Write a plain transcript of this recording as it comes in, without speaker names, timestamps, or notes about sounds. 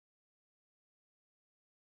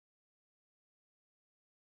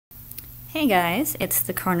Hey guys, it's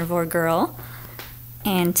the Carnivore Girl,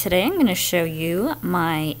 and today I'm going to show you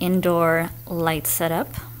my indoor light setup,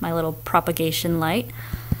 my little propagation light.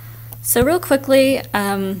 So real quickly,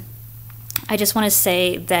 I just want to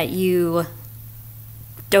say that you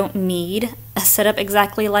don't need a setup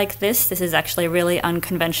exactly like this. This is actually really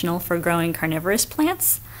unconventional for growing carnivorous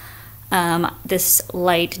plants. This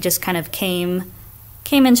light just kind of came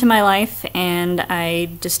into my life, and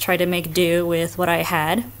I just tried to make do with what I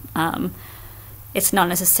had. It's not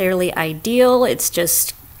necessarily ideal, it's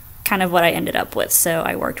just kind of what I ended up with, so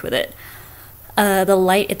I worked with it. The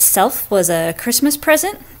light itself was a Christmas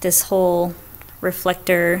present, this whole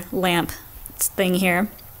reflector lamp thing here.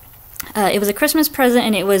 It was a Christmas present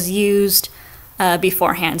and it was used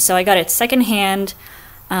beforehand, so I got it secondhand.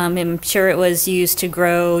 I'm sure it was used to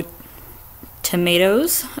grow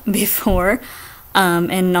tomatoes before,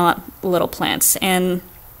 and not little plants. And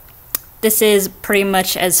this is pretty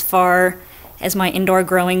much as far as my indoor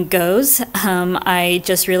growing goes. I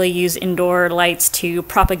just really use indoor lights to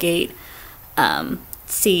propagate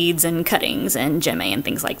seeds and cuttings and gemme and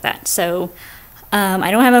things like that. So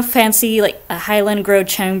I don't have a fancy, like a highland grow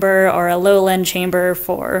chamber or a lowland chamber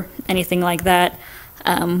for anything like that.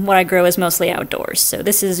 What I grow is mostly outdoors, so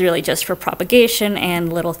this is really just for propagation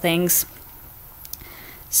and little things.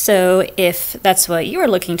 So if that's what you are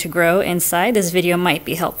looking to grow inside, this video might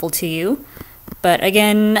be helpful to you. But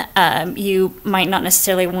again, you might not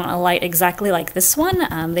necessarily want a light exactly like this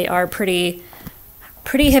one. They are pretty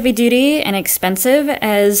heavy duty and expensive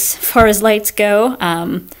as far as lights go.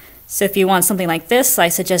 So if you want something like this, I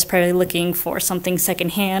suggest probably looking for something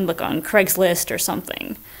secondhand, look on Craigslist or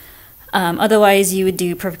something. Otherwise, you would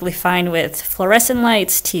do perfectly fine with fluorescent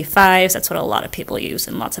lights, T5s. That's what a lot of people use,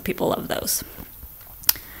 and lots of people love those.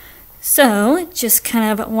 So just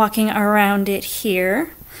kind of walking around it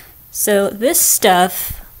here. So this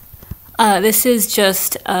stuff, this is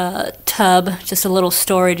just a tub, just a little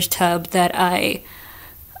storage tub that I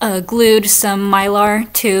glued some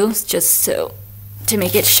mylar to, just so to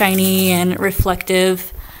make it shiny and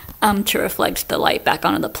reflective, to reflect the light back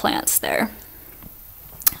onto the plants there.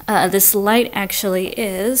 This light actually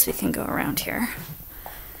is, we can go around here,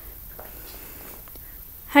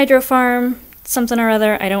 Hydrofarm something or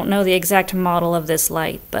other. I don't know the exact model of this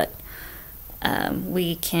light, but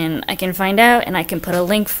I can find out, and I can put a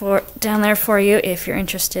link down there for you if you're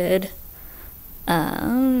interested.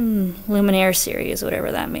 Luminaire series,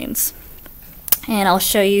 whatever that means. And I'll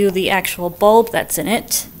show you the actual bulb that's in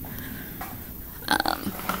it. So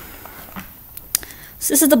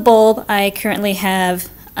this is the bulb I currently have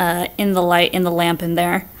in the lamp in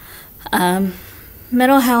there.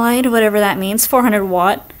 Metal halide, whatever that means, 400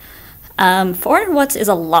 watt. 400 watts is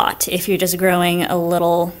a lot if you're just growing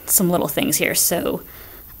some little things here. So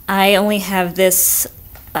I only have this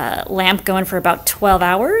lamp going for about 12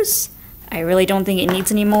 hours. I really don't think it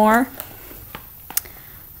needs any more.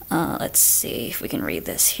 Let's see if we can read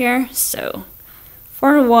this here. So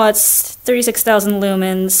 400 watts, 36,000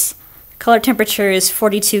 lumens. Color temperature is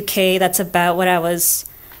 42K. That's about what I was,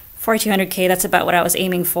 4200K. That's about what I was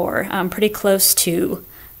aiming for. Pretty close to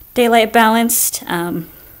daylight balanced.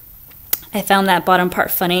 I found that bottom part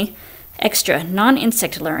funny. Extra,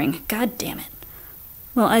 non-insect luring. God damn it.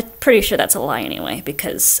 Well, I'm pretty sure that's a lie anyway,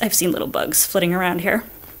 because I've seen little bugs flitting around here.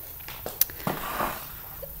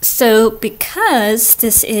 So because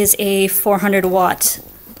this is a 400 watt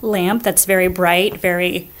lamp that's very bright,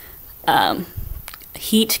 very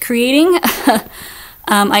heat creating,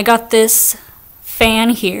 I got this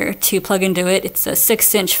fan here to plug into it. It's a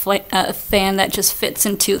 6-inch fan that just fits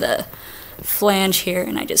into the flange here,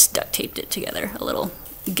 and I just duct taped it together a little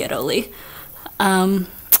ghetto-ly. And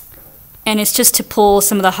it's just to pull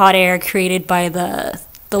some of the hot air created by the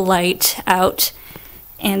light out.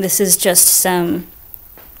 And this is just some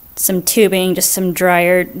tubing, just some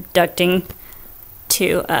dryer ducting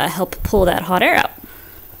to help pull that hot air out.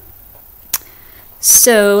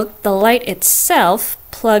 So the light itself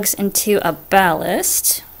plugs into a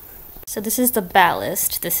ballast. So this is the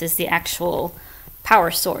ballast. This is the actual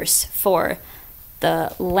power source for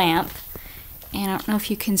the lamp, and I don't know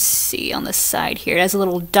if you can see on the side here, it has a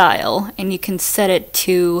little dial, and you can set it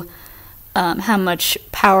to how much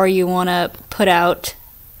power you want to put out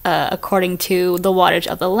according to the wattage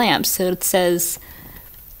of the lamp. So it says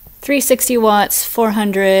 360 watts,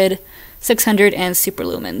 400, 600, and super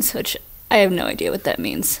lumens, which I have no idea what that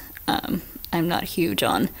means. I'm not huge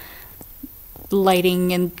on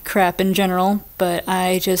lighting and crap in general, but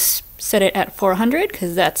I just set it at 400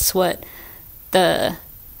 because that's what the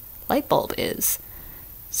light bulb is.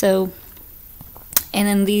 So, and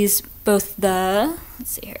then these, both the,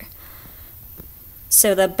 let's see here,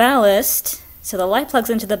 So the ballast, so the light plugs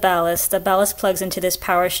into the ballast plugs into this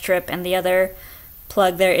power strip, and the other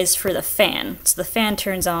plug there is for the fan. So the fan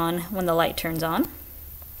turns on when the light turns on.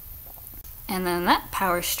 And then that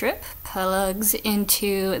power strip plugs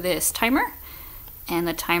into this timer, and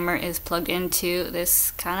the timer is plugged into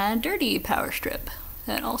this kind of dirty power strip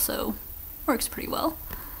that also works pretty well.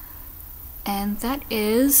 And that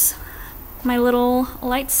is my little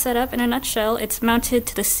light setup in a nutshell. It's mounted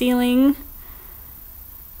to the ceiling.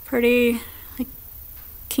 Pretty like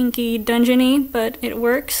kinky, dungeony, but it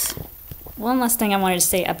works. One last thing I wanted to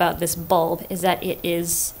say about this bulb is that it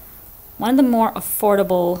is one of the more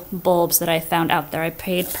affordable bulbs that I found out there. I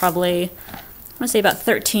paid probably, I want to say about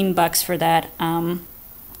 13 bucks for that. A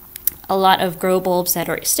lot of grow bulbs that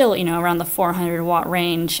are still, you know, around the 400 watt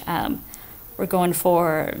range, we're going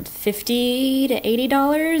for $50 to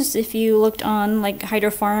 $80 if you looked on like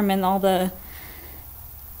Hydro Farm and all the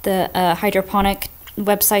hydroponic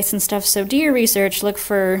websites and stuff. So do your research, look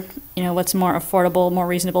for, you know, what's more affordable, more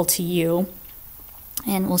reasonable to you,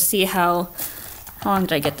 and we'll see how long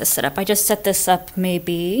did I get this set up. I just set this up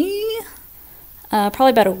maybe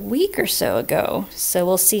probably about a week or so ago, so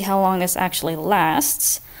we'll see how long this actually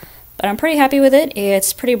lasts. But I'm pretty happy with it.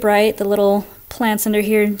 It's pretty bright. The little plants under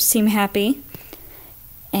here seem happy.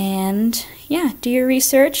 And yeah, do your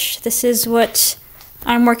research. This is what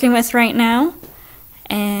I'm working with right now,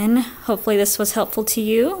 and hopefully this was helpful to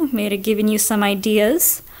you, maybe giving you some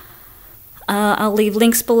ideas. I'll leave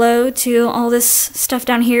links below to all this stuff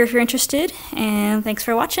down here if you're interested, and thanks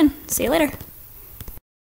for watching. See you later.